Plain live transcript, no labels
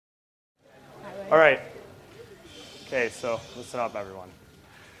All right. Okay, so listen up, everyone.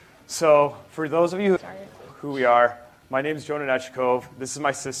 So for those of you who we are, my name is Jonah Nechikov. This is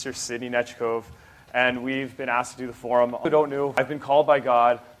my sister, Sydney Nechikov, and we've been asked to do the forum. Who don't know, I've been called by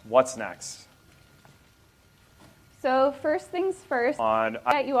God. What's next? So first things first, I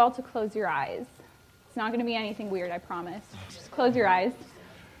get you all to close your eyes. It's not going to be anything weird, I promise. Just close your eyes.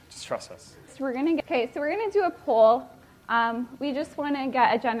 Just trust us. So we're going to do a poll. We just want to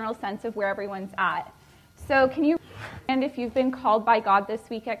get a general sense of where everyone's at. So can you and if you've been called by God this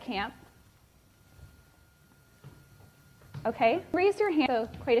week at camp? Okay, raise your hand. So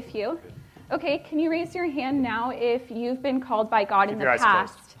quite a few. Okay, can you raise your hand now if you've been called by God in the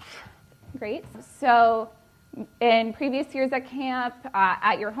past? Great. So in previous years at camp,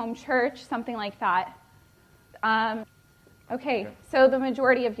 at your home church, something like that. Okay, so the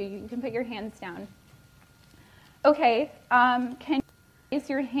majority of you can put your hands down. Okay, can you raise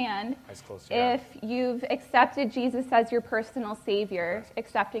your hand if you've accepted Jesus as your personal Savior,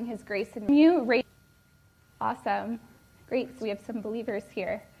 accepting His grace and you raise? Awesome. Great, so we have some believers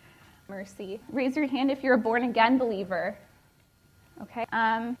here. Mercy. Raise your hand if you're a born-again believer. Okay,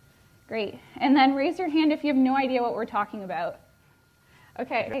 great. And then raise your hand if you have no idea what we're talking about.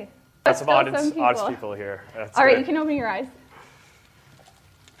 Okay. That's some honest people here. That's all right, good. you can open your eyes.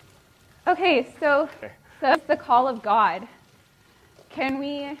 Okay, so that's the call of God. Can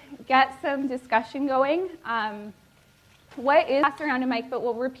we get some discussion going? What is, pass around a mic, but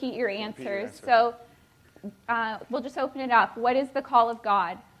we'll repeat your answers. So we'll just open it up. What is the call of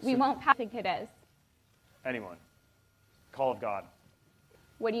God? We won't think it is. Anyone. Call of God.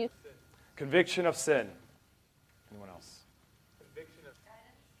 What do you? Conviction of sin. Anyone else? Conviction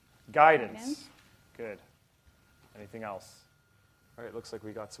of guidance. Good. Anything else? All right, looks like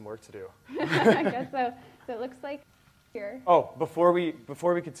we got some work to do. I guess so. So it looks like here. Oh, before we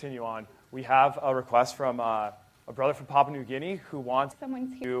continue on, we have a request from a brother from Papua New Guinea who wants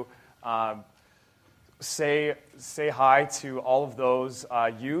someone's here. To say hi to all of those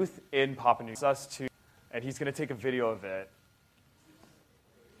youth in Papua New Guinea. And he's going to take a video of it.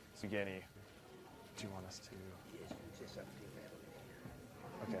 New Guinea. Do you want us to?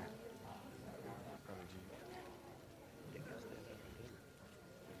 Okay.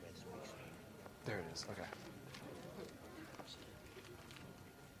 There it is. Okay.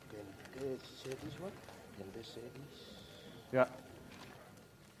 Yeah.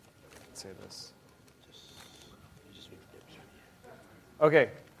 Say this.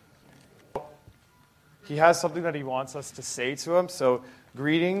 Okay. He has something that he wants us to say to him. So,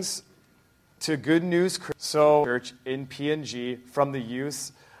 greetings to Good News Church in PNG from the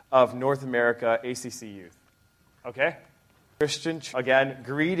youth of North America, ACC Youth. Okay? Christian, again,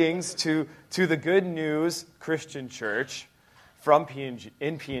 greetings to the Good News Christian Church from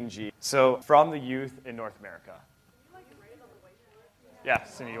PNG. So, from the youth in North America. Yeah,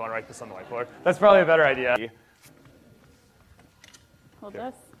 Cindy, you want to write this on the whiteboard? That's probably a better idea. Hold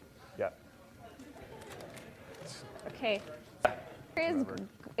this. Yeah. Okay.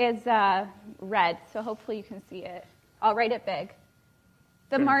 Is red, so hopefully you can see it. I'll write it big.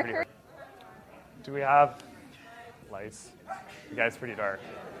 The marker. Do we have lights? You guys, pretty dark.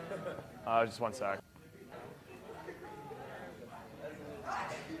 Just one sec.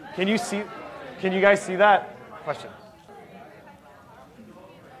 Can you guys see that? Question.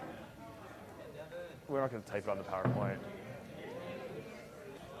 We're not going to type it on the PowerPoint.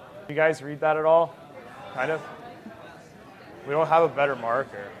 You guys read that at all? Kind of? We don't have a better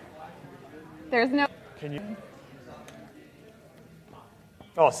marker. There's no... Can you...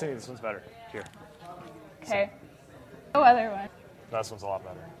 Oh, Cindy, this one's better. Here. Okay. No other one. This one's a lot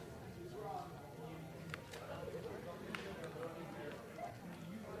better.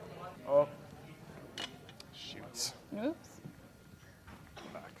 Oh. Shoot. Oops.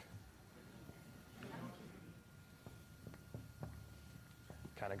 Back.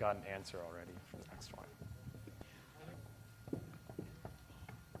 Kind of got an answer already for the next one.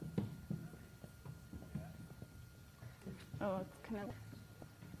 Oh, it's kind of...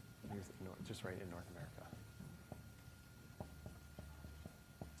 Just right in North America.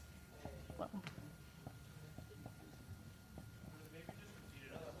 Whoa.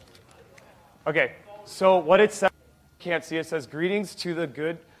 Okay, so what it says, can't see, it says, greetings to the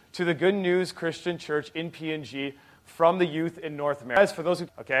Good News Christian Church in PNG from the youth in North America. As for those who,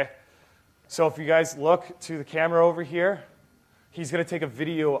 okay, so if you guys look to the camera over here, he's going to take a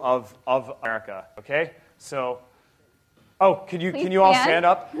video of America, okay? So, oh, can you all stand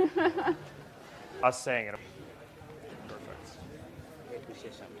up? Us saying it. Perfect.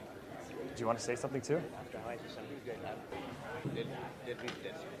 Do you want to say something too?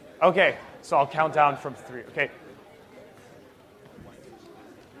 Okay, so I'll count down from 3. Okay.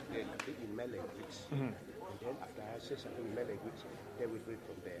 They speak in my language, and then after I say something in my language, they will read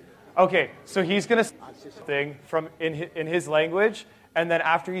from there. Okay, so he's going to say something from in his language, and then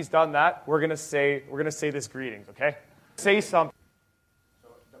after he's done that, we're going to say this greetings. Okay, say something. So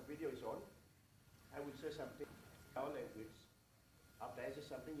the video is on. I will say something in our language. After I say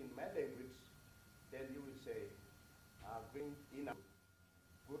something in my language, then you will say, "Bring in a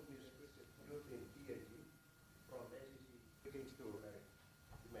good news youth in PNG from SEC greetings to America."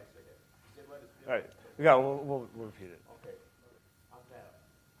 All right, we'll repeat it. Okay. After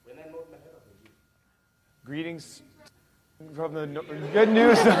when I note my head of the Greetings from the good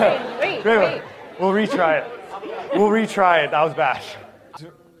news. Wait. We'll retry it. That was bad.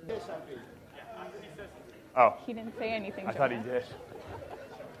 Oh. He didn't say anything. I thought he did.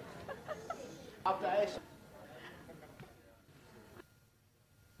 After I say,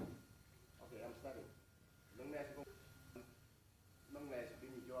 okay, I'm starting. Nung nais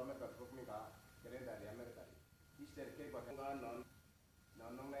bini jo Amerika rukmi ka keren dari Amerika. Ister ke ba non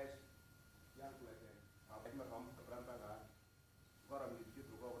nung nais yang kuleten. Apa ma kam keberapa ka? Goram di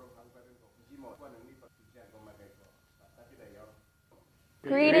jutu go ro kan paren ko. Jimo ko nang ni pa tijan ko ma ko. Tapi da yo.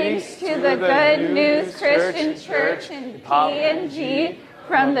 Greetings to the Good News Christian Church in PNG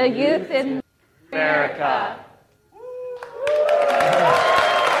from the youth in America.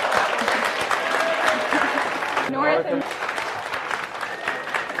 North America.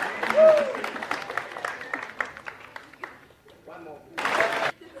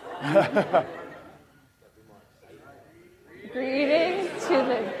 Greetings to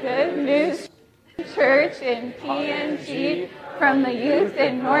the Good News Church in PNG from the youth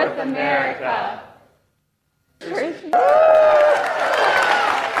in North America. Church.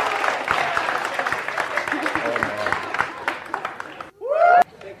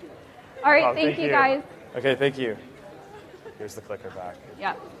 All right, thank you guys. Okay, thank you. Here's the clicker back.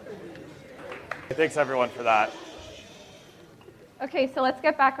 Yeah. Thanks everyone for that. Okay, so let's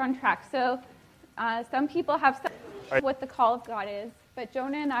get back on track. So some people have said what the call of God is, but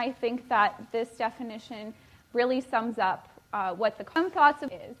Jonah and I think that this definition really sums up what the some thoughts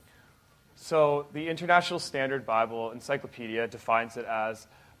of is. So the International Standard Bible Encyclopedia defines it as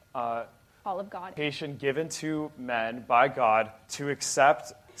Call of God. invitation given to men by God to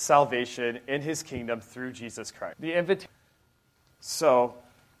accept salvation in his kingdom through Jesus Christ. The invitation. So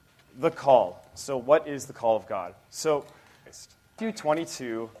the call. So what is the call of God? So Matthew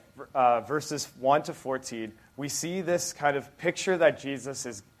 22, verses 1 to 14, we see this kind of picture that Jesus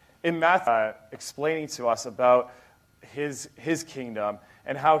is in Matthew explaining to us about his kingdom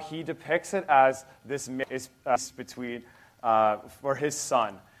and how he depicts it as this is between for his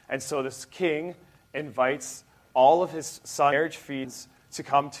son. And so this king invites all of his son's marriage feasts to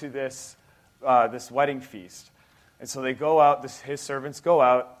come to this wedding feast. And so they go out, his servants go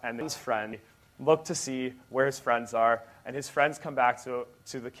out, and his friend look to see where his friends are. And his friends come back to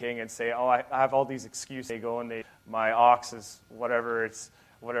the king and say, "Oh, I have all these excuses." They go and my ox is whatever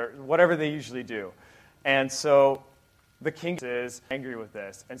they usually do. And so the king is angry with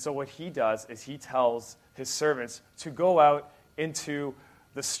this. And so what he does is he tells his servants to go out into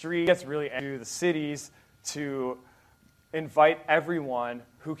the streets, gets really angry, the cities, to invite everyone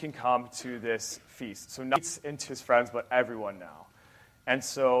who can come to this feast. So not into his friends, but everyone now. And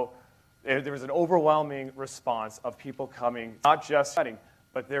so there was an overwhelming response of people coming, not just wedding,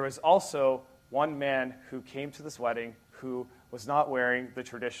 but there was also one man who came to this wedding who was not wearing the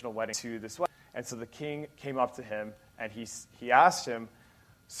traditional wedding to this wedding. And so the king came up to him and he asked him,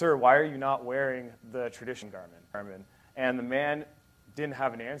 "Sir, why are you not wearing the traditional garment?" And the man didn't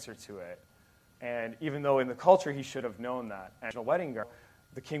have an answer to it. And even though in the culture he should have known that, and a wedding garment,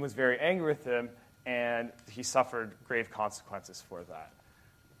 the king was very angry with him, and he suffered grave consequences for that.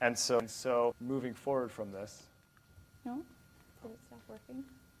 And so moving forward from this. No? Did it stop working?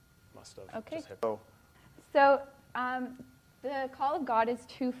 Must have. Okay. Just hit. So the call of God is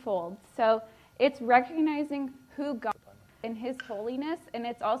twofold. So it's recognizing who God is in his holiness, and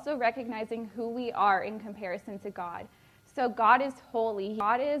it's also recognizing who we are in comparison to God. So God is holy.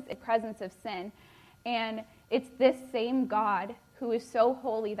 God is a presence of sin. And it's this same God who is so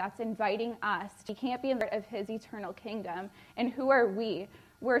holy that's inviting us. He can't be in part of his eternal kingdom. And who are we?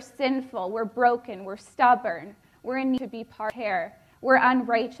 We're sinful. We're broken. We're stubborn. We're in need to be part of hair. We're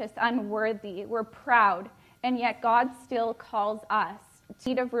unrighteous, unworthy. We're proud. And yet God still calls us to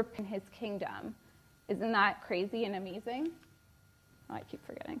need of repent in his kingdom. Isn't that crazy and amazing? Oh, I keep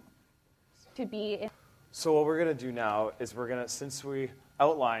forgetting. To be in. So what we're going to do now is since we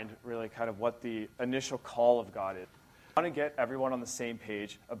outlined really kind of what the initial call of God is, I want to get everyone on the same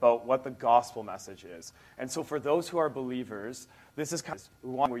page about what the gospel message is. And so for those who are believers, this is kind of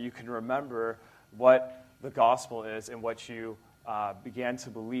one where you can remember what the gospel is and what you began to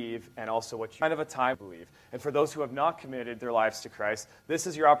believe, and also what you kind of a time believe. And for those who have not committed their lives to Christ, this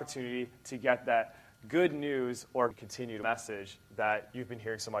is your opportunity to get that good news or continued message that you've been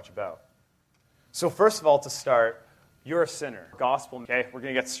hearing so much about. So first of all, to start, you're a sinner. Gospel, okay? We're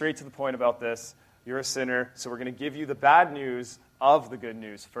going to get straight to the point about this. You're a sinner, so we're going to give you the bad news of the good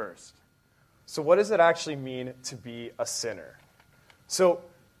news first. So what does it actually mean to be a sinner? So,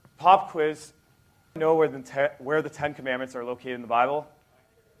 pop quiz. Know where the Ten Commandments are located in the Bible?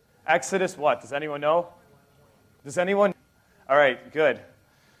 Exodus what? Does anyone know? Does anyone? All right, good.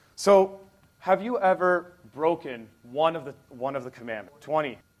 So, have you ever broken one of the commandments?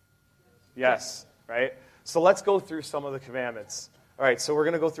 20. Yes, right? So let's go through some of the commandments. All right, so we're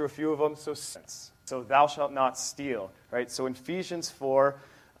going to go through a few of them. So thou shalt not steal, right? So in Ephesians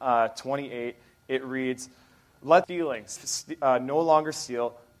 4:28, it reads, "Let dealings no longer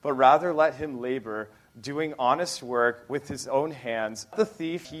steal, but rather let him labor, doing honest work with his own hands. The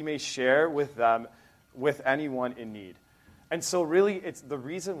thief he may share with them, with anyone in need." And so really, it's the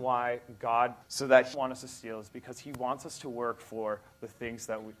reason why God, so that he wants us to steal, is because he wants us to work for the things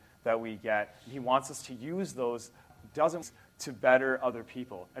that we get. He wants us to use those to better other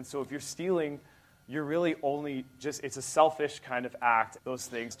people. And so if you're stealing, you're really only it's a selfish kind of act, those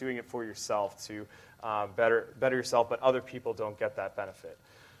things, doing it for yourself to better yourself, but other people don't get that benefit.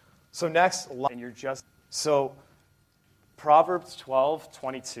 So next, and Proverbs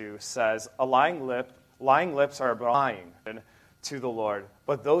 12:22 says, lying lips are lying to the Lord,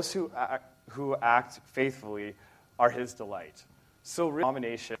 but those who act faithfully are his delight. So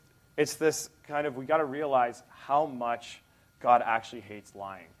domination, it's this kind of, we got to realize how much God actually hates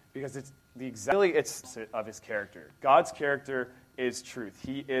lying, because it's of his character. God's character is truth.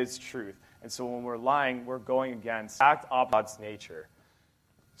 He is truth. And so when we're lying, we're going against God's nature.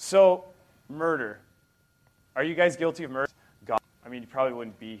 So, murder. Are you guys guilty of murder? God. I mean, you probably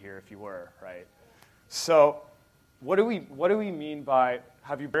wouldn't be here if you were, right? So, what do we mean by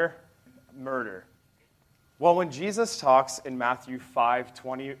murder? Well, when Jesus talks in Matthew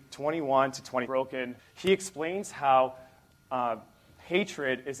 5:21 to 20, broken, he explains how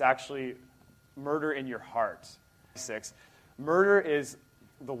hatred is actually murder in your heart. 6. Murder is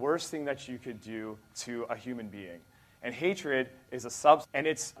the worst thing that you could do to a human being. And hatred is and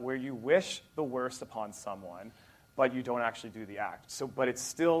it's where you wish the worst upon someone, but you don't actually do the act. But it's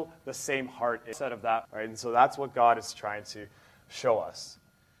still the same heart instead of that, right? And so that's what God is trying to show us.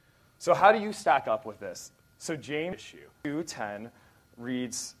 So how do you stack up with this? So James 2:10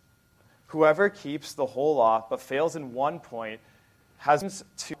 reads, "Whoever keeps the whole law but fails in one point has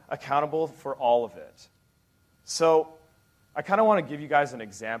to be accountable for all of it." So I kind of want to give you guys an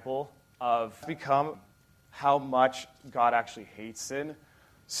example of how much God actually hates sin.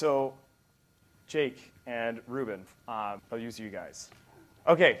 So Jake and Ruben, I'll use you guys.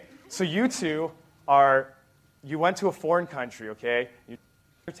 Okay, so you two you went to a foreign country, okay?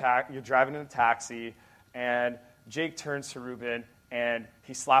 You're driving in a taxi, and Jake turns to Ruben, and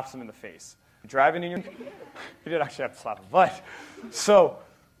he slaps him in the face. Driving in you didn't actually have to slap him, but so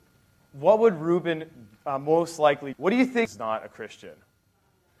what would Ruben most likely? What do you think is not a Christian?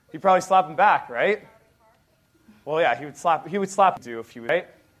 He'd probably slap him back, right? Well, yeah, he would slap you if he would, right?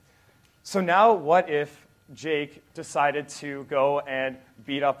 So now, what if Jake decided to go and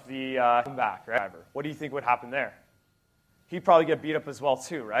beat up the back driver? What do you think would happen there? He'd probably get beat up as well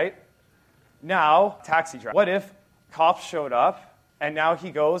too, right? Now, taxi driver. What if cops showed up, and now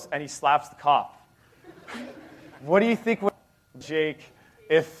he goes and he slaps the cop? What do you think would Jake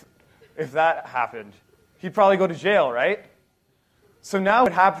if that happened? He'd probably go to jail, right? So now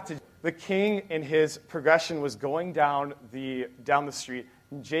what happened to the king in his progression was going down the street,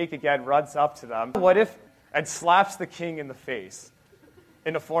 and Jake again runs up to them. What if and slaps the king in the face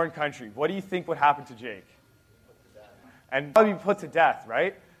in a foreign country? What do you think would happen to Jake? And probably put to death,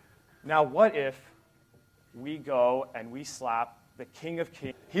 right? Now what if we go and we slap the King of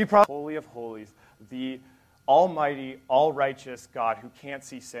Kings, he probably Holy of Holies, the almighty, all-righteous God who can't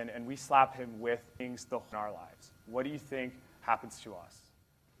see sin, and we slap him with things in our lives? What do you think happens to us?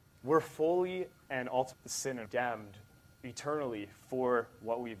 We're fully and ultimately sin and condemned eternally for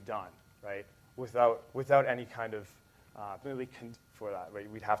what we've done, right? Without any kind of for that,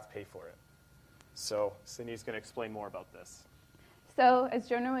 right? We'd have to pay for it. So Cindy's going to explain more about this. So as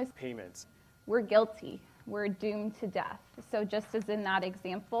Jonah was payments, we're guilty. We're doomed to death. So just as in that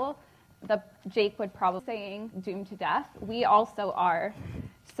example, Jake would probably saying doomed to death. We also are.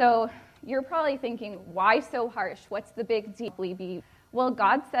 So you're probably thinking, why so harsh? What's the big deal? Well,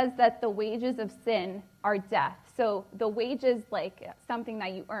 God says that the wages of sin are death. So the wages, like something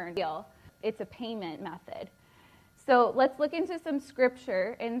that you earn, it's a payment method. So let's look into some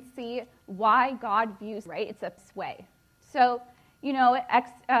scripture and see why God views, right? It's a way. So,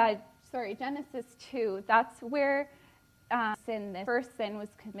 Genesis 2, that's where the first sin was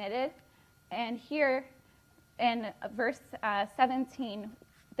committed. And here in verse 17,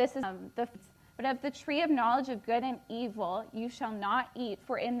 this is but of the tree of knowledge of good and evil you shall not eat,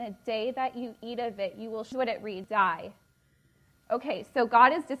 for in the day that you eat of it, you will, what it reads, die. Okay, so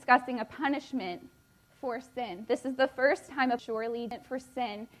God is discussing a punishment for sin. This is the first time surely for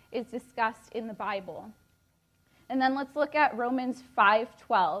sin is discussed in the Bible. And then let's look at Romans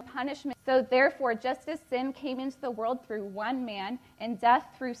 5:12. Punishment. So therefore, just as sin came into the world through one man, and death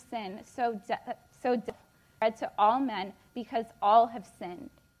through sin, so death spread to all men, because all have sinned.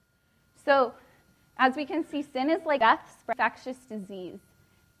 So, as we can see, sin is like death, infectious disease.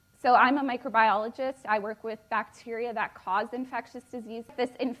 So I'm a microbiologist. I work with bacteria that cause infectious disease.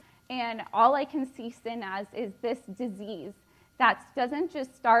 And all I can see sin as is this disease that doesn't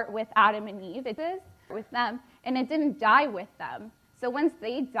just start with Adam and Eve. It is with them, and it didn't die with them. So once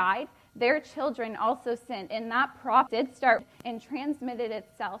they died, their children also sinned, and that did start and transmitted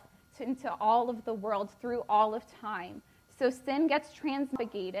itself into all of the world through all of time. So sin gets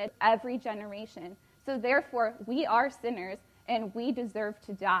transmitigated every generation. So therefore, we are sinners, and we deserve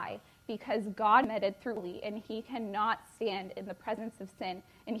to die because God committed throughly, and he cannot stand in the presence of sin,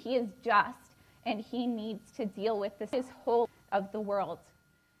 and he is just, and he needs to deal with this his whole of the world.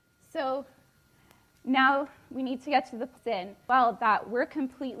 So now we need to get to the sin, well, that we're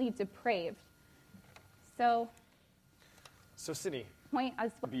completely depraved. So Sydney, point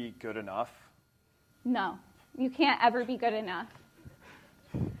as well. Be good enough? No, you can't ever be good enough.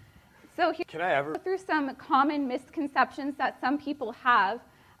 So here, can I ever go through some common misconceptions that some people have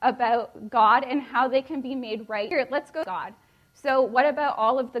about God and how they can be made right. Here, let's go to God. So what about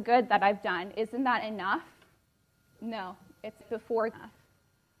all of the good that I've done? Isn't that enough? No, it's before enough.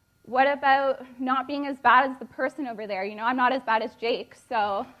 What about not being as bad as the person over there? I'm not as bad as Jake,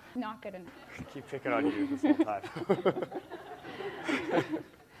 so not good enough. Keep picking on you this whole time.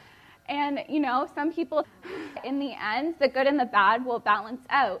 And, some people, in the end, the good and the bad will balance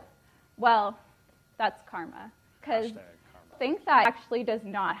out. Well, that's karma. Because I think that actually does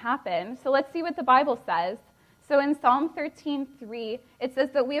not happen. So let's see what the Bible says. So in Psalm 13:3, it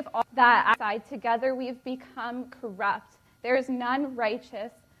says that we have all that outside together we have become corrupt. There is none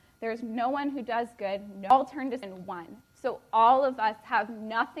righteous. There is no one who does good. No, all turned to sin one. So all of us have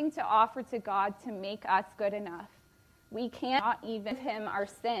nothing to offer to God to make us good enough. We cannot even give him our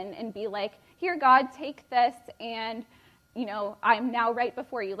sin and be like, here, God, take this, and, I'm now right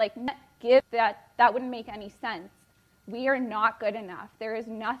before you. Like, give that. That wouldn't make any sense. We are not good enough. There is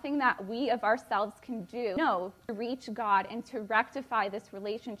nothing that we of ourselves can do to reach God and to rectify this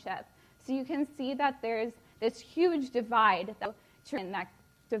relationship. So you can see that there's this huge divide that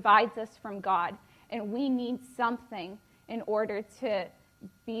divides us from God, and we need something in order to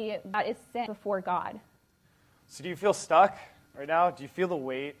be that is sin before God. So do you feel stuck right now? Do you feel the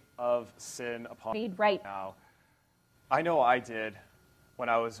weight of sin upon you right now? I know I did when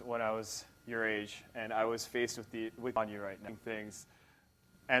I was your age, and I was faced with on you right now things.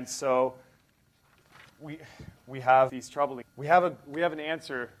 And so we have these troubling. We have an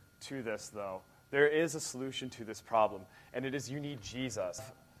answer to this, though. There is a solution to this problem, and it is you need Jesus.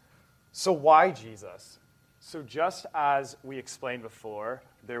 So why Jesus? So just as we explained before,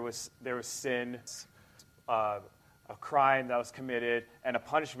 there was sin, a crime that was committed, and a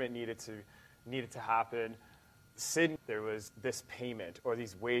punishment needed to happen. Sin, there was this payment or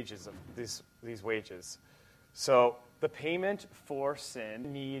these wages of these wages. So the payment for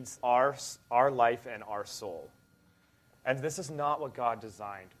sin needs our life and our soul, and this is not what God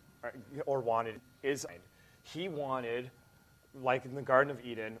designed or wanted. He wanted, like in the Garden of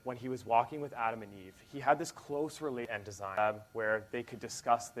Eden, when he was walking with Adam and Eve, he had this close relation and design where they could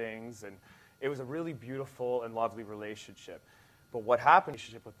discuss things, and it was a really beautiful and lovely relationship. But what happened,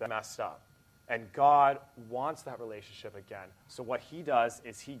 relationship with them messed up. And God wants that relationship again. So what he does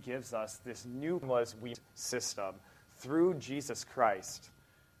is he gives us this new system through Jesus Christ.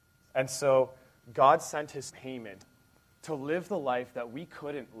 And so God sent his payment to live the life that we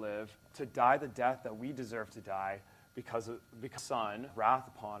couldn't live, to die the death that we deserve to die because Son, wrath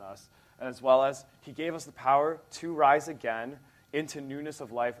upon us, and as well as he gave us the power to rise again into newness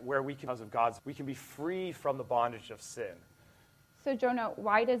of life where we can, because of God's, we can be free from the bondage of sin. So, Jonah,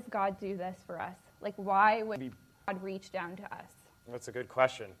 why does God do this for us? Like, why would God reach down to us? That's a good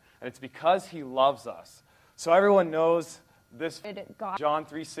question. And it's because he loves us. So everyone knows this John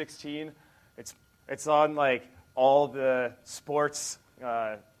 3:16. It's on like all the sports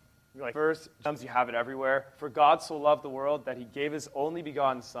verse. You have it everywhere. For God so loved the world that he gave his only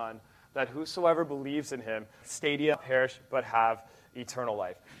begotten Son, that whosoever believes in him stadia perish but have eternal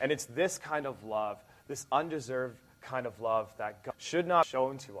life. And it's this kind of love, this undeserved kind of love that God should not have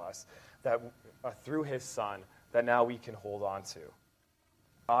shown to us, that through his Son, that now we can hold on to.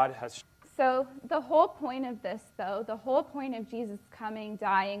 God has. So the whole point of this, though, the whole point of Jesus coming,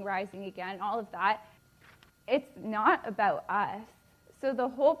 dying, rising again, all of that, it's not about us. So the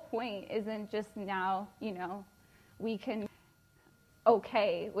whole point isn't just now, we can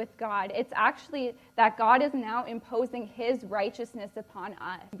okay with God. It's actually that God is now imposing his righteousness upon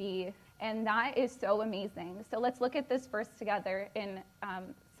us. And that is so amazing. So let's look at this verse together in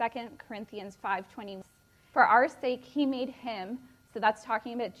 2 Corinthians 5:20. For our sake he made him, so that's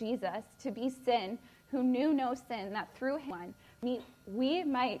talking about Jesus, to be sin, who knew no sin, that through him we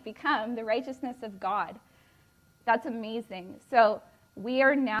might become the righteousness of God. That's amazing. So we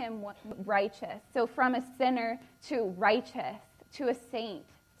are now righteous. So from a sinner to righteous, to a saint,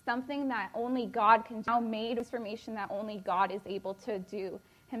 something that only God can do, now made a transformation that only God is able to do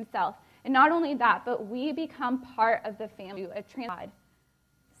himself. And not only that, but we become part of the family of God.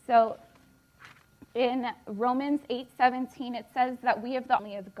 So in Romans 8:17, it says that we have the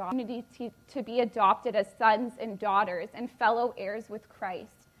only of God opportunity to be adopted as sons and daughters and fellow heirs with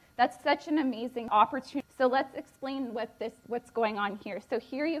Christ. That's such an amazing opportunity. So let's explain what's going on here. So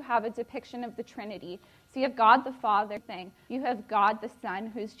here you have a depiction of the Trinity. So you have God the Father thing, you have God the Son,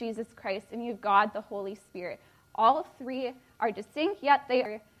 who's Jesus Christ, and you have God the Holy Spirit. All three are distinct, yet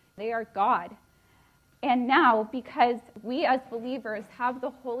they are God. And now, because we as believers have the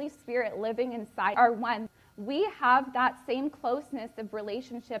Holy Spirit living inside our one, we have that same closeness of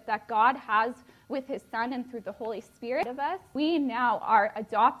relationship that God has with his Son and through the Holy Spirit of us. We now are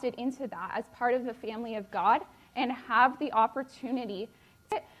adopted into that as part of the family of God and have the opportunity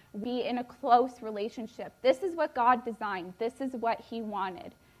to be in a close relationship. This is what God designed. This is what he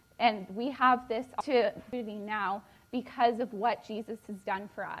wanted. And we have this opportunity now because of what Jesus has done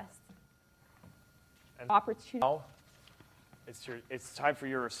for us. And now, it's time for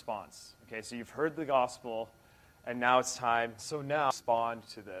your response. Okay, so you've heard the gospel, and now it's time. So now respond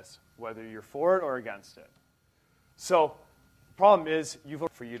to this, whether you're for it or against it. So the problem is, you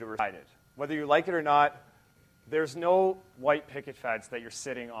voted for you to decide it. Whether you like it or not, there's no white picket fence that you're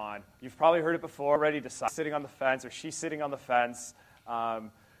sitting on. You've probably heard it before, already decided, sitting on the fence, or she's sitting on the fence. I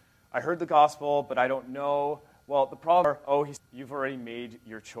heard the gospel, but I don't know. Well, the problem is, you've already made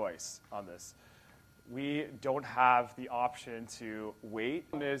your choice on this. We don't have the option to wait.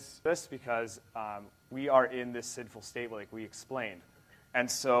 Is this because we are in this sinful state, like we explained.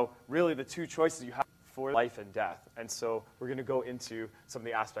 And so really the two choices you have for life and death. And so we're going to go into some of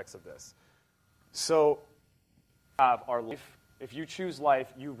the aspects of this. So have our life. If you choose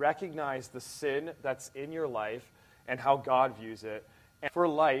life, you recognize the sin that's in your life and how God views it. And for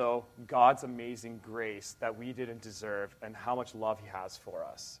life, though, God's amazing grace that we didn't deserve and how much love he has for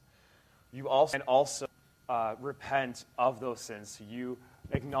us. You also repent of those sins. So you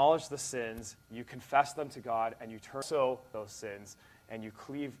acknowledge the sins, you confess them to God, and you turn those sins, and you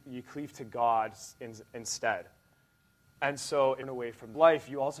cleave to God instead. And so, in a way from life,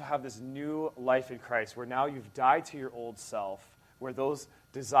 you also have this new life in Christ, where now you've died to your old self, where those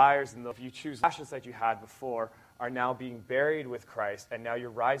desires and if you choose passions that you had before are now being buried with Christ, and now you're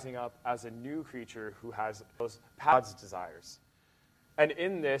rising up as a new creature who has those God's desires. And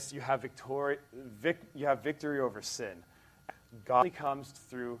in this, you have victory over sin. God only comes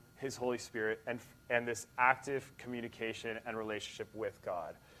through his Holy Spirit and this active communication and relationship with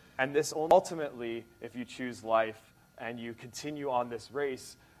God. And this ultimately, if you choose life and you continue on this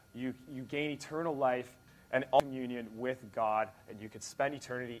race, you gain eternal life and communion with God, and you could spend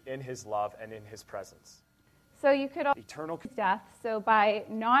eternity in his love and in his presence. So you could eternal death. So by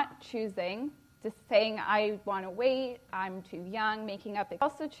not choosing, just saying, I want to wait, I'm too young, making up. It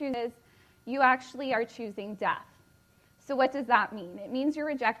also chooses, you actually are choosing death. So what does that mean? It means you're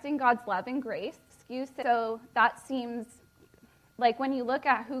rejecting God's love and grace. So that seems like when you look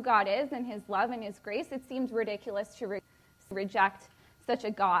at who God is and his love and his grace, it seems ridiculous to reject such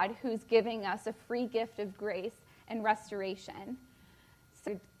a God who's giving us a free gift of grace and restoration.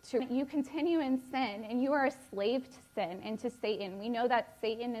 So you continue in sin, and you are a slave to sin and to Satan. We know that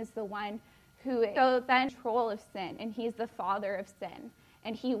Satan is the one who is then control of sin, and he's the father of sin.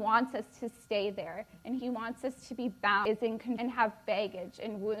 And he wants us to stay there, and he wants us to be bound and have baggage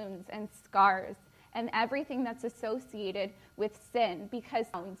and wounds and scars and everything that's associated with sin, because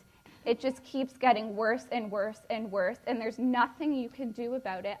it just keeps getting worse and worse and worse, and there's nothing you can do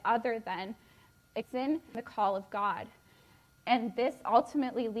about it other than sin, the call of God. And this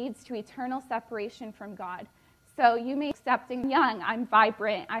ultimately leads to eternal separation from God. So you may be accepting young, I'm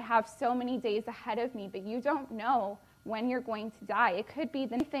vibrant, I have so many days ahead of me, but you don't know when you're going to die. It could be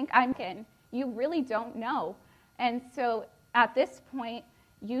that you think I'm in. You really don't know. And so at this point,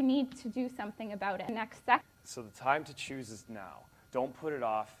 you need to do something about it. Next second. So the time to choose is now. Don't put it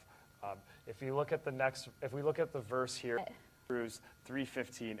off. If we look at the verse here, Hebrews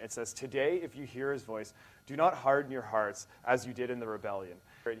 3:15, it says, "Today, if you hear his voice, do not harden your hearts as you did in the rebellion."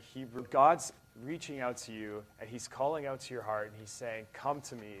 God's reaching out to you, and he's calling out to your heart, and he's saying, "Come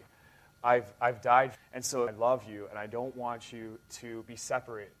to me. I've died, and so I love you, and I don't want you to be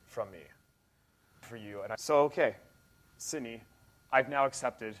separate from me for you." And okay, Sydney, I've now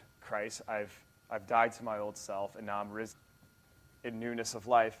accepted Christ. I've died to my old self, and now I'm risen in newness of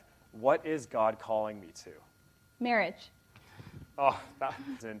life. What is God calling me to? Marriage. Oh,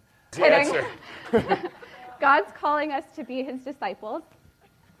 that's an Kidding. answer. God's calling us to be his disciples.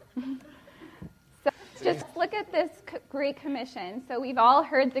 So just look at this Great Commission. So we've all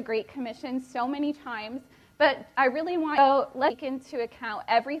heard the Great Commission so many times, but I really want to take into account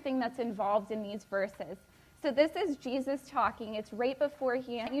everything that's involved in these verses. So this is Jesus talking. It's right before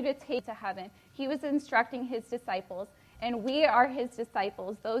he asked you to take to heaven. He was instructing his disciples, and we are his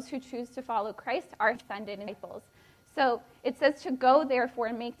disciples. Those who choose to follow Christ are ascended disciples. So it says to go, therefore,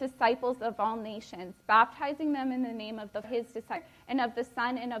 and make disciples of all nations, baptizing them in the name of his disciple, and of the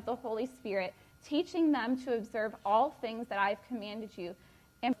Son, and of the Holy Spirit, teaching them to observe all things that I've commanded you.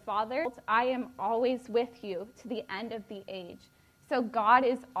 And Father, I am always with you to the end of the age. So God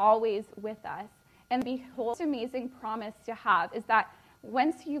is always with us. And behold, this amazing promise to have is that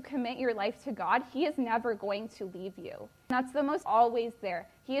once you commit your life to God, he is never going to leave you. And that's the most always there.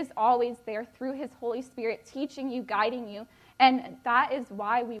 He is always there through his Holy Spirit, teaching you, guiding you. And that is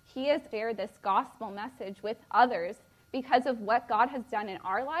why he has shared this gospel message with others. Because of what God has done in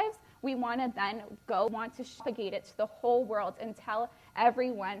our lives, we want to then want to propagate it to the whole world and tell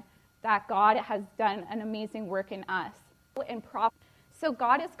everyone that God has done an amazing work in us. So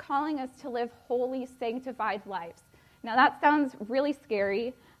God is calling us to live holy, sanctified lives. Now that sounds really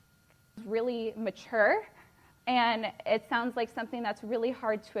scary, really mature, and it sounds like something that's really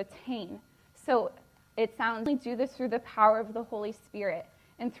hard to attain. So it sounds like do this through the power of the Holy Spirit.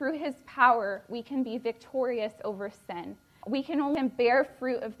 And through his power, we can be victorious over sin. We can only bear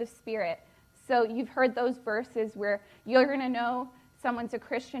fruit of the Spirit. So you've heard those verses where you're going to know someone's a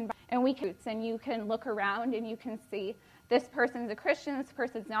Christian, and you can look around and you can see this person's a Christian, this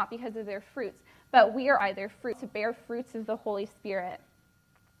person's not because of their fruits. But we are either fruit to bear fruits of the Holy Spirit.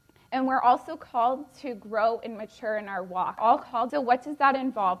 And we're also called to grow and mature in our walk. All called. So what does that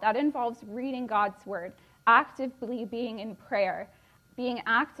involve? That involves reading God's word, actively being in prayer, being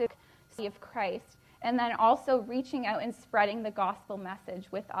active of Christ, and then also reaching out and spreading the gospel message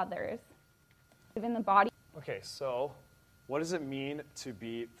with others. In the body. Okay, so what does it mean to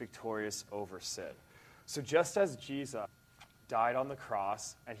be victorious over sin? So just as Jesus died on the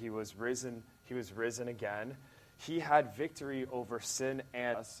cross and he was risen again, he had victory over sin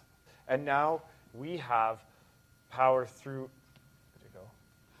and us. And now we have power through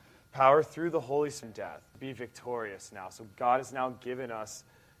the Holy Spirit, death, be victorious now. So God has now given us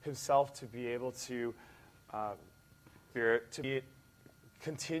himself to be able to be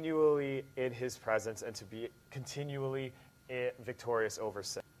continually in his presence and to be continually victorious over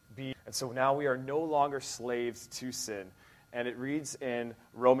sin. And so now we are no longer slaves to sin. And it reads in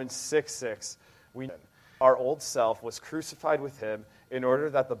Romans 6:6, our old self was crucified with him in order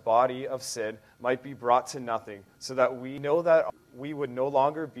that the body of sin might be brought to nothing, so that we know that we would no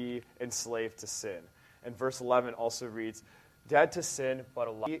longer be enslaved to sin. And verse 11 also reads, dead to sin, but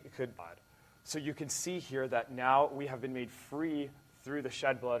alive to God. So you can see here that now we have been made free through the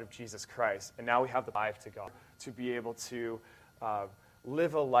shed blood of Jesus Christ, and now we have the life to God to be able to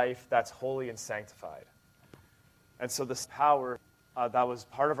live a life that's holy and sanctified. And so this power that was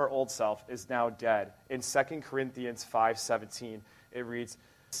part of our old self is now dead. In 2 Corinthians 5:17, it reads,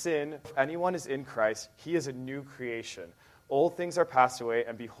 sin, if anyone is in Christ, he is a new creation. Old things are passed away,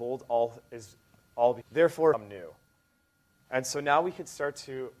 and behold, therefore I'm new. And so now we can start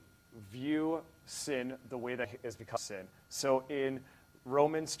to view sin the way that it has become sin. So in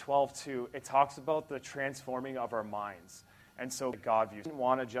Romans 12:2, it talks about the transforming of our minds. And so God views. He doesn't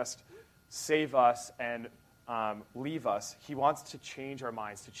want to just save us and leave us. He wants to change our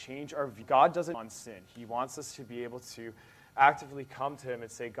minds, to change our view. God doesn't want sin. He wants us to be able to actively come to him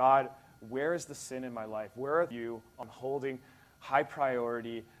and say, God, where is the sin in my life? Where are you on holding high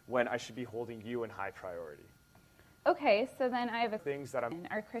priority when I should be holding you in high priority? Okay, so then I have a Things that I'm...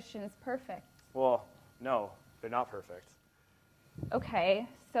 Are Christians perfect? Well, no, they're not perfect. Okay,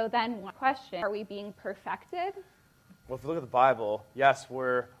 so then one question, are we being perfected? Well, if you look at the Bible, yes,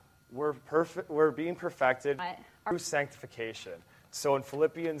 we're being perfected through sanctification. So in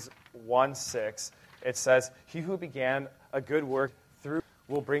Philippians 1:6, it says, "He who began a good work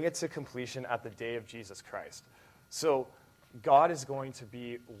will bring it to completion at the day of Jesus Christ." So God is going to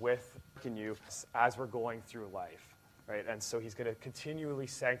be with you as we're going through life, right? And so he's going to continually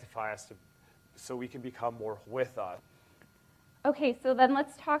sanctify us so we can become more with us. Okay, so then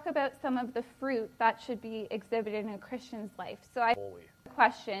let's talk about some of the fruit that should be exhibited in a Christian's life. So I have a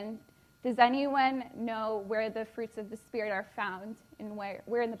question. Does anyone know where the fruits of the Spirit are found and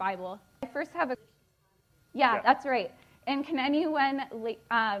where in the Bible? I first have a... Yeah, that's right. And can anyone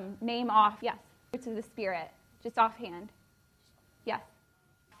name off, yes, fruits of the Spirit, just offhand? Yes.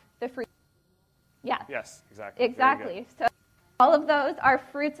 The fruit. Yeah. Yes, exactly. Exactly. So all of those are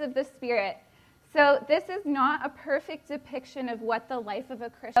fruits of the Spirit. So this is not a perfect depiction of what the life of a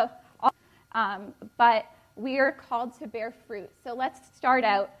Christian is, but we are called to bear fruit. So let's start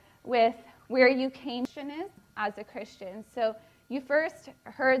out with where you came as a Christian. So you first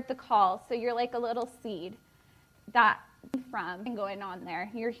heard the call. So you're like a little seed that from going on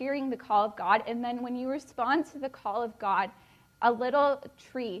there. You're hearing the call of God, and then when you respond to the call of God, a little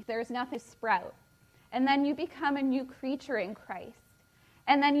tree, there's nothing to sprout. And then you become a new creature in Christ.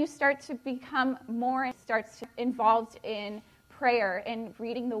 And then you start to become involved in prayer and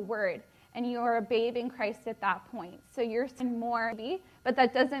reading the Word. And you are a babe in Christ at that point. So you're more, but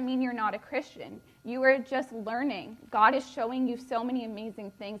that doesn't mean you're not a Christian. You are just learning. God is showing you so many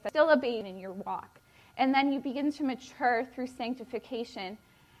amazing things. That's still a babe in your walk. And then you begin to mature through sanctification,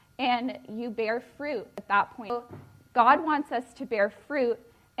 and you bear fruit at that point. So God wants us to bear fruit,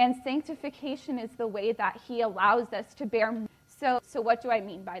 and sanctification is the way that he allows us to bear. So what do I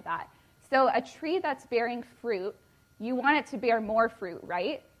mean by that? So a tree that's bearing fruit, you want it to bear more fruit,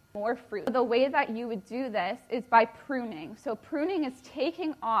 right? More fruit. The way that you would do this is by pruning. So pruning is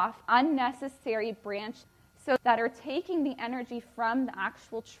taking off unnecessary branches that are taking the energy from the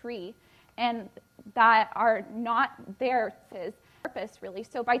actual tree and that are not their purpose, really.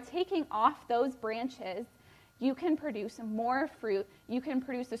 So by taking off those branches, you can produce more fruit. You can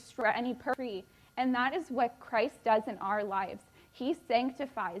produce any tree. And that is what Christ does in our lives. He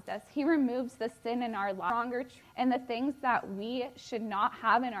sanctifies us. He removes the sin in our lives and the things that we should not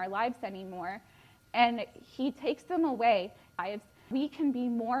have in our lives anymore. And he takes them away. We can be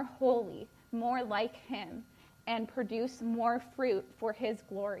more holy, more like him, and produce more fruit for his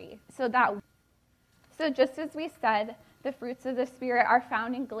glory. So just as we said, the fruits of the Spirit are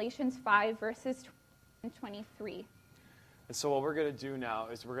found in Galatians 5, verses 23. And so what we're going to do now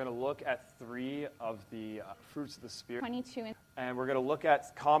is we're going to look at 3 of the fruits of the Spirit. 22. And we're going to look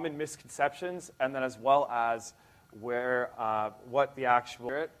at common misconceptions, and then as well as what the actual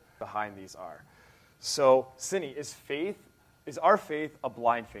Spirit behind these are. So, Cindy, is our faith a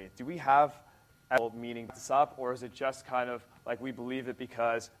blind faith? Do we have meaning this up, or is it just kind of like we believe it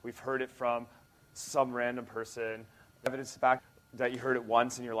because we've heard it from some random person, evidence back that you heard it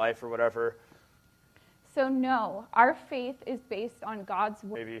once in your life or whatever? So no, our faith is based on God's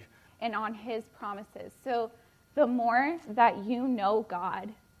word Maybe. And on his promises. So the more that you know God,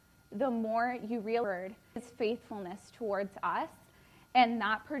 the more you realize his faithfulness towards us, and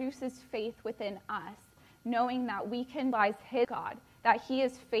that produces faith within us, knowing that we can realize his God, that he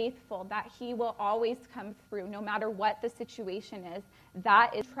is faithful, that he will always come through no matter what the situation is.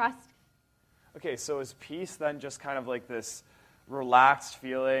 That is trust. Okay, so is peace then just kind of like this relaxed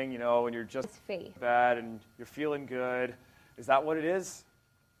feeling, when you're just faith. Bad and you're feeling good? Is that what it is?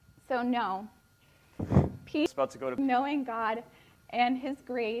 So no. Peace about to go to knowing God and his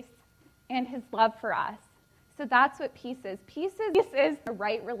grace and his love for us. So that's what peace is. Peace is a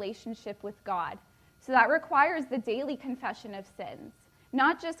right relationship with God. So that requires the daily confession of sins.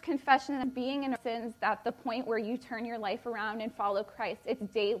 Not just confession of being in sins at the point where you turn your life around and follow Christ. It's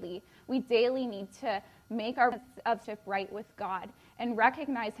daily. We daily need to make our relationship right with God and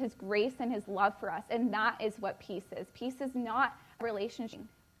recognize his grace and his love for us. And that is what peace is. Peace is not a relationship.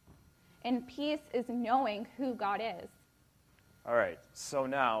 And peace is knowing who God is. All right. So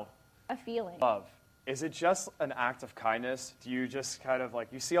now, a feeling. Love. Is it just an act of kindness? Do you just kind of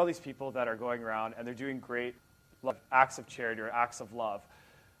you see all these people that are going around and they're doing great acts of charity or acts of love,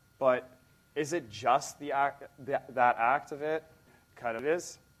 but is it just the act, that act of it? Kind of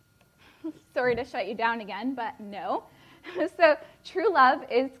is? Sorry to shut you down again, but no. So true love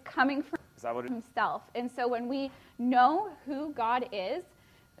is coming from Is that what it is? himself. And so when we know who God is,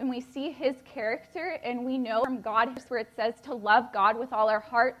 and we see his character, and we know from God where it says to love God with all our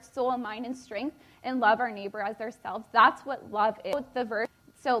heart, soul, mind, and strength, and love our neighbor as ourselves. That's what love is. The verse.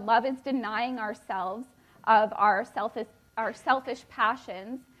 So love is denying ourselves of our selfish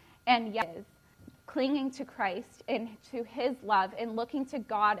passions, and yet is clinging to Christ and to his love, and looking to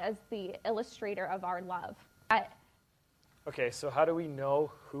God as the illustrator of our love. Okay, so how do we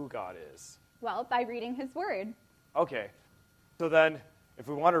know who God is? Well, by reading his word. Okay, so then if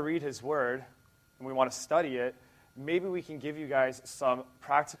we want to read his word and we want to study it, maybe we can give you guys some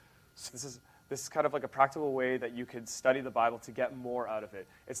practical. This is kind of like a practical way that you could study the Bible to get more out of it.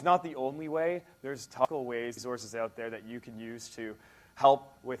 It's not the only way. There's technical ways, resources out there that you can use to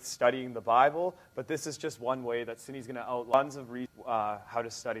help with studying the Bible, but this is just one way that Cindy's going to outline tons of how to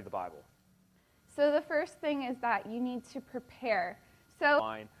study the Bible. So the first thing is that you need to prepare.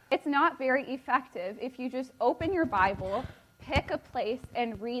 So it's not very effective if you just open your Bible, pick a place,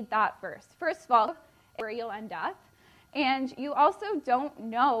 and read that verse. First of all, where you'll end up. And you also don't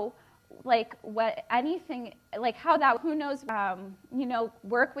know, who knows,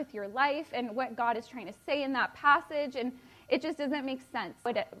 work with your life and what God is trying to say in that passage. And it just doesn't make sense.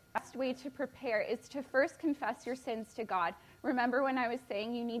 The best way to prepare is to first confess your sins to God. Remember when I was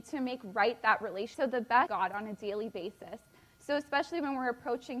saying you need to make right that relationship, so the best God on a daily basis. So especially when we're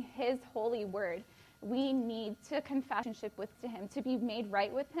approaching his holy word, we need to confess with him, to be made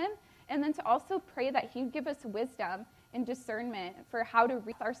right with him, and then to also pray that he'd give us wisdom and discernment for how to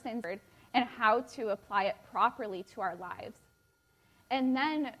read our sins and how to apply it properly to our lives. And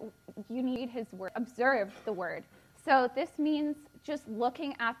then you need his word, observe the word. So this means just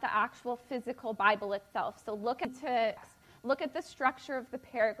looking at the actual physical Bible itself. So look at the structure of the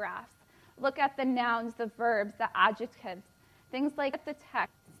paragraphs, look at the nouns, the verbs, the adjectives, things like the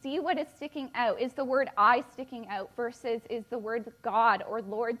text. See what is sticking out. Is the word I sticking out versus is the word God or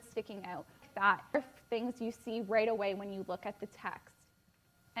Lord sticking out? That are things you see right away when you look at the text.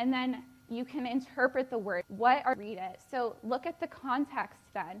 And then you can interpret the word. Read it. So look at the context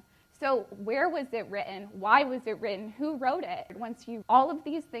then. So where was it written? Why was it written? Who wrote it? All of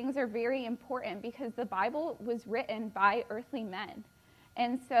these things are very important because the Bible was written by earthly men.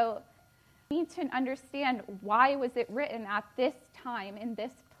 And so we need to understand why was it written at this time in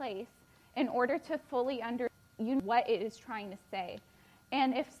this place in order to fully understand what it is trying to say.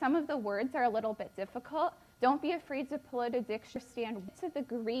 And if some of the words are a little bit difficult, don't be afraid to pull out a dictionary, stand to the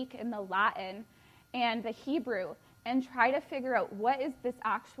Greek and the Latin and the Hebrew, and try to figure out what is this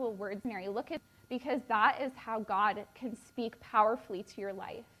actual word. Because that is how God can speak powerfully to your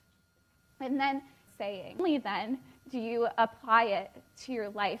life. And then saying, only then do you apply it to your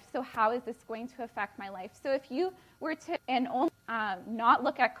life. So how is this going to affect my life? So if you were to only not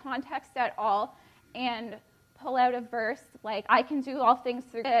look at context at all and pull out a verse like, I can do all things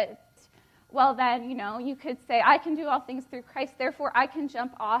through it, well then, you could say, I can do all things through Christ, therefore I can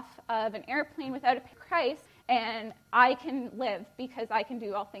jump off of an airplane without a Christ, and I can live because I can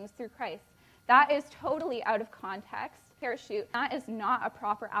do all things through Christ. That is totally out of context. Parachute. That is not a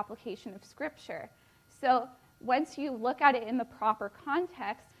proper application of Scripture. So once you look at it in the proper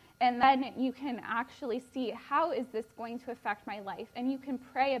context, and then you can actually see how is this going to affect my life, and you can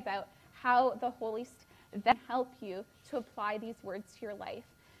pray about how the Holy Spirit then help you to apply these words to your life.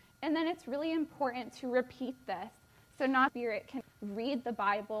 And then it's really important to repeat this. So not Spirit can read the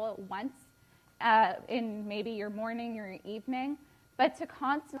Bible once in maybe your morning or your evening, but to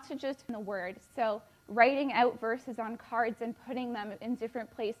constantly just in the Word. So writing out verses on cards and putting them in different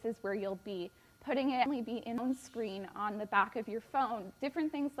places where you'll be. Putting it only be in on screen on the back of your phone.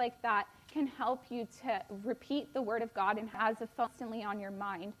 Different things like that can help you to repeat the Word of God and has it constantly on your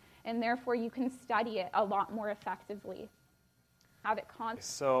mind. And therefore you can study it a lot more effectively. Have it constantly.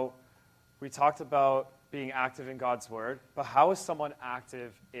 So we talked about being active in God's Word, but how is someone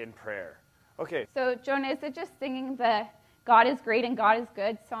active in prayer? Okay. So Jonah, is it just singing the God is great and God is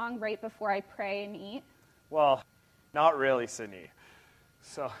good song right before I pray and eat? Well, not really, Sydney.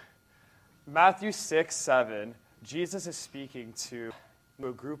 So Matthew 6:7, Jesus is speaking to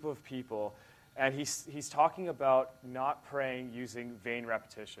a group of people, and he's talking about not praying using vain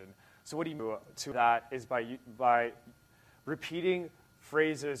repetition. So what he means to that is by repeating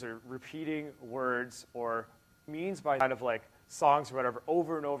phrases or repeating words, or means by kind of like songs or whatever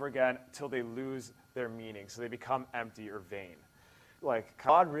over and over again until they lose their meaning, so they become empty or vain. Like,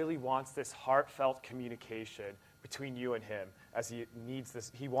 God really wants this heartfelt communication between you and him, as he needs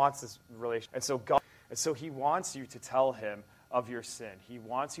this, he wants this relation. And so he wants you to tell him of your sin. He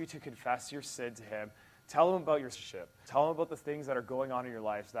wants you to confess your sin to him Tell them about your relationship. Tell them about the things that are going on in your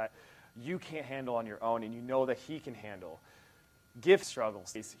lives that you can't handle on your own and you know that he can handle. Give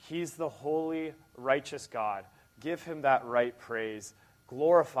struggles. He's the holy, righteous God. Give him that right praise.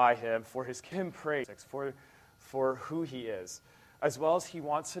 Glorify him for him praise, for who he is. As well as he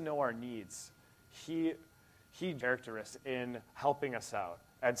wants to know our needs. He characteristic in helping us out.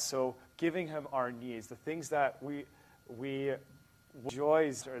 And so giving him our needs, the things that we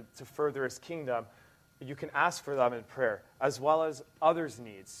enjoy to further his kingdom, you can ask for them in prayer, as well as others'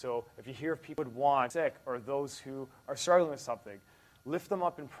 needs. So if you hear of people who want sick or those who are struggling with something, lift them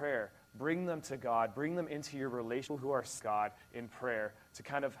up in prayer. Bring them to God. Bring them into your relationship who are God in prayer to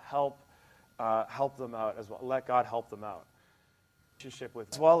kind of help them out as well. Let God help them out. Relationship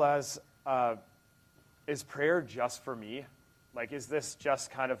with, as well as, is prayer just for me? Like, is this just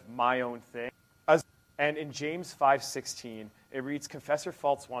kind of my own thing? And in James 5:16, it reads, confess your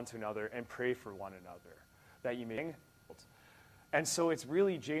faults one to another and pray for one another, that you may. And so it's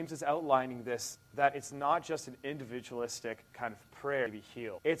really, James is outlining this, that it's not just an individualistic kind of prayer to be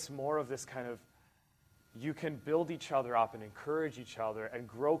healed. It's more of this kind of, you can build each other up and encourage each other and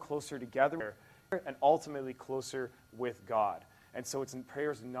grow closer together and ultimately closer with God. And so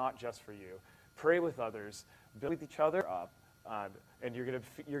prayer is not just for you. Pray with others, build each other up, and you're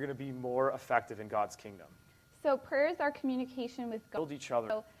going to be more effective in God's kingdom. So prayer is our communication with God. Build each other.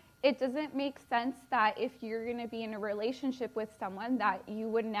 So it doesn't make sense that if you're going to be in a relationship with someone that you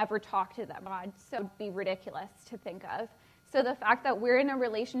would never talk to them. God, so it would be ridiculous to think of. So the fact that we're in a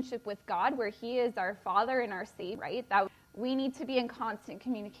relationship with God where he is our Father and our Savior, right? That we need to be in constant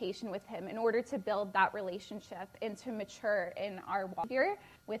communication with him in order to build that relationship and to mature in our walk here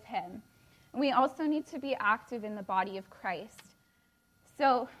with him. And we also need to be active in the body of Christ.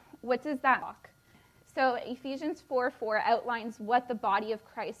 So what does that look? So Ephesians 4:4 outlines what the body of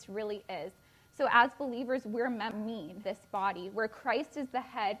Christ really is. So as believers, we're meant to mean this body, where Christ is the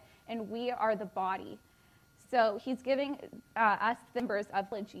head and we are the body. So he's giving us the members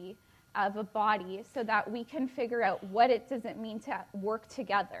of a body so that we can figure out what it does mean to work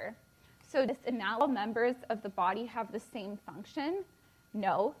together. So does all members of the body have the same function?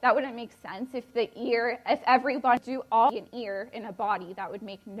 No, that wouldn't make sense. If everybody do all an ear in a body, that would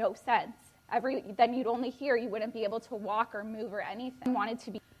make no sense. Then you'd only hear, you wouldn't be able to walk or move or anything. Wanted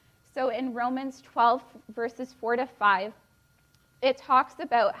to be. So in Romans 12, verses 4-5, it talks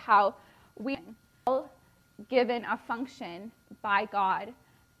about how we are all given a function by God,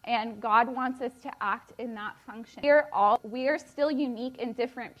 and God wants us to act in that function. We are still unique and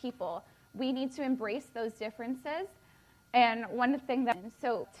different people. We need to embrace those differences. And one thing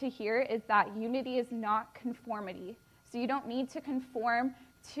to hear is that unity is not conformity. So you don't need to conform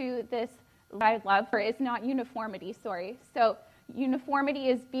to this I love, or it's not uniformity, sorry. So uniformity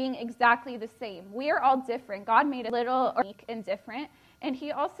is being exactly the same. We are all different. God made it little unique and different. And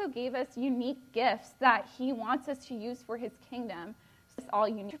he also gave us unique gifts that he wants us to use for his kingdom. So it's all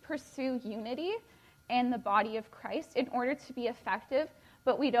unique. To pursue unity in the body of Christ in order to be effective,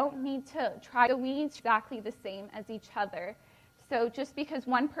 but we don't need to we need exactly the same as each other. So just because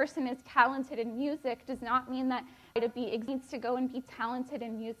one person is talented in music does not mean that it needs to go and be talented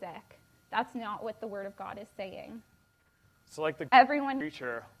in music. That's not what the Word of God is saying. So like the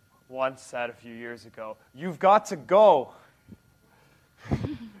preacher once said a few years ago, you've got to go.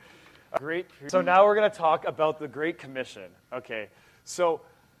 So now we're going to talk about the Great Commission. Okay, so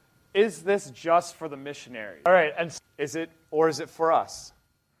is this just for the missionary? All right, and is it for us?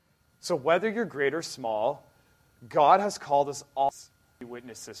 So whether you're great or small, God has called us all to be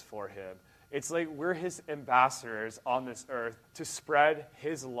witnesses for him. It's like we're his ambassadors on this earth to spread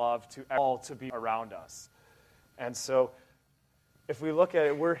his love to all to be around us. And so if we look at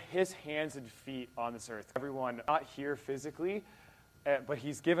it, we're his hands and feet on this earth. Everyone not here physically, but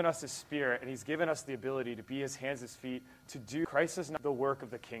he's given us his spirit, and he's given us the ability to be his hands, his feet, to do. Christ is not the work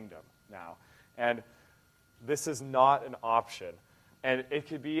of the kingdom now. And this is not an option. And it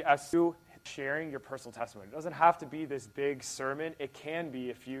could be as you sharing your personal testimony. It doesn't have to be this big sermon. It can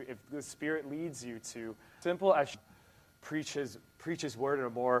be if the Spirit leads you to simple as preach his word in a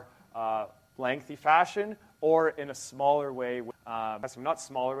more lengthy fashion, or in a smaller way, not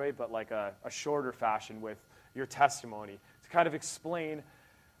smaller way, but like a shorter fashion with your testimony to kind of explain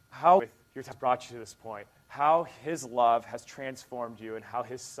how your testimony brought you to this point, how his love has transformed you, and how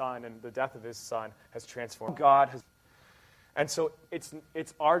his son and the death of his son has transformed God has. And so it's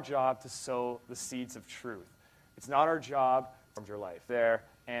our job to sow the seeds of truth. It's not our job from your life there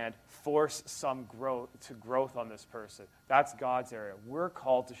and force some growth on this person. That's God's area. We're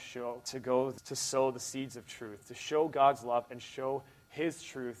called to sow the seeds of truth, to show God's love and show his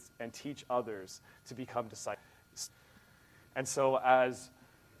truths and teach others to become disciples. And so as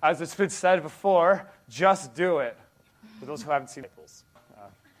it's been said before, just do it. For those who haven't seen Disciples,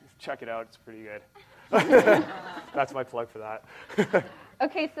 check it out. It's pretty good. That's my plug for that.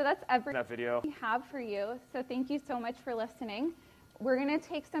 Okay, so that's everything that video we have for you. So thank you so much for listening. We're going to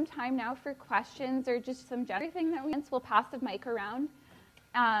take some time now for questions or just some general thing that we'll pass the mic around.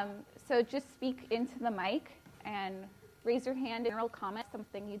 So just speak into the mic and raise your hand, general comment,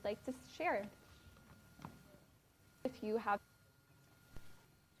 something you'd like to share. If you have.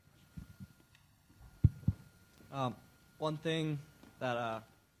 One thing that a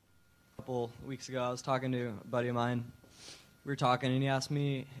couple weeks ago I was talking to a buddy of mine. We were talking, and he asked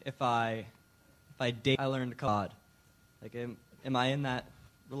me if I date. I learned God. Like, am I in that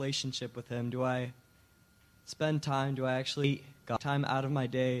relationship with Him? Do I spend time? Do I actually got time out of my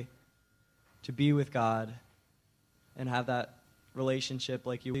day to be with God and have that relationship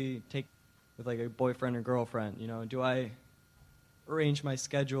like you take with like a boyfriend or girlfriend? You know, do I arrange my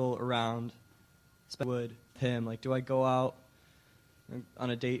schedule around with Him? Like, do I go out on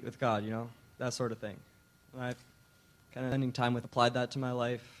a date with God? You know, that sort of thing. And I've kind of spending time with applied that to my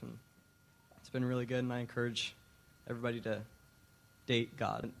life, and it's been really good. And I encourage everybody to date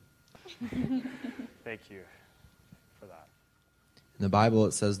God. Thank you for that. In the Bible,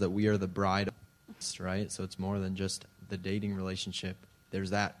 it says that we are the bride of Christ, right? So it's more than just the dating relationship.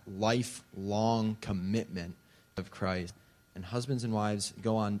 There's that lifelong commitment of Christ. And husbands and wives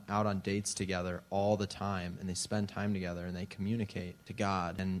go out on dates together all the time, and they spend time together, and they communicate to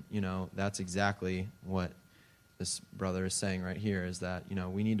God. And, you know, that's exactly what this brother is saying right here, is that, you know,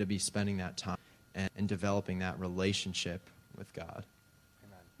 we need to be spending that time and developing that relationship with God.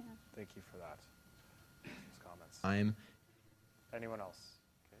 Amen. Yeah. Thank you for that. Those comments. Anyone else?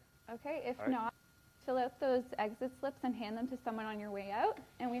 Okay, if not, fill out those exit slips and hand them to someone on your way out,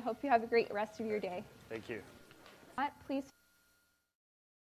 and we hope you have a great rest of your day. Thank you. Please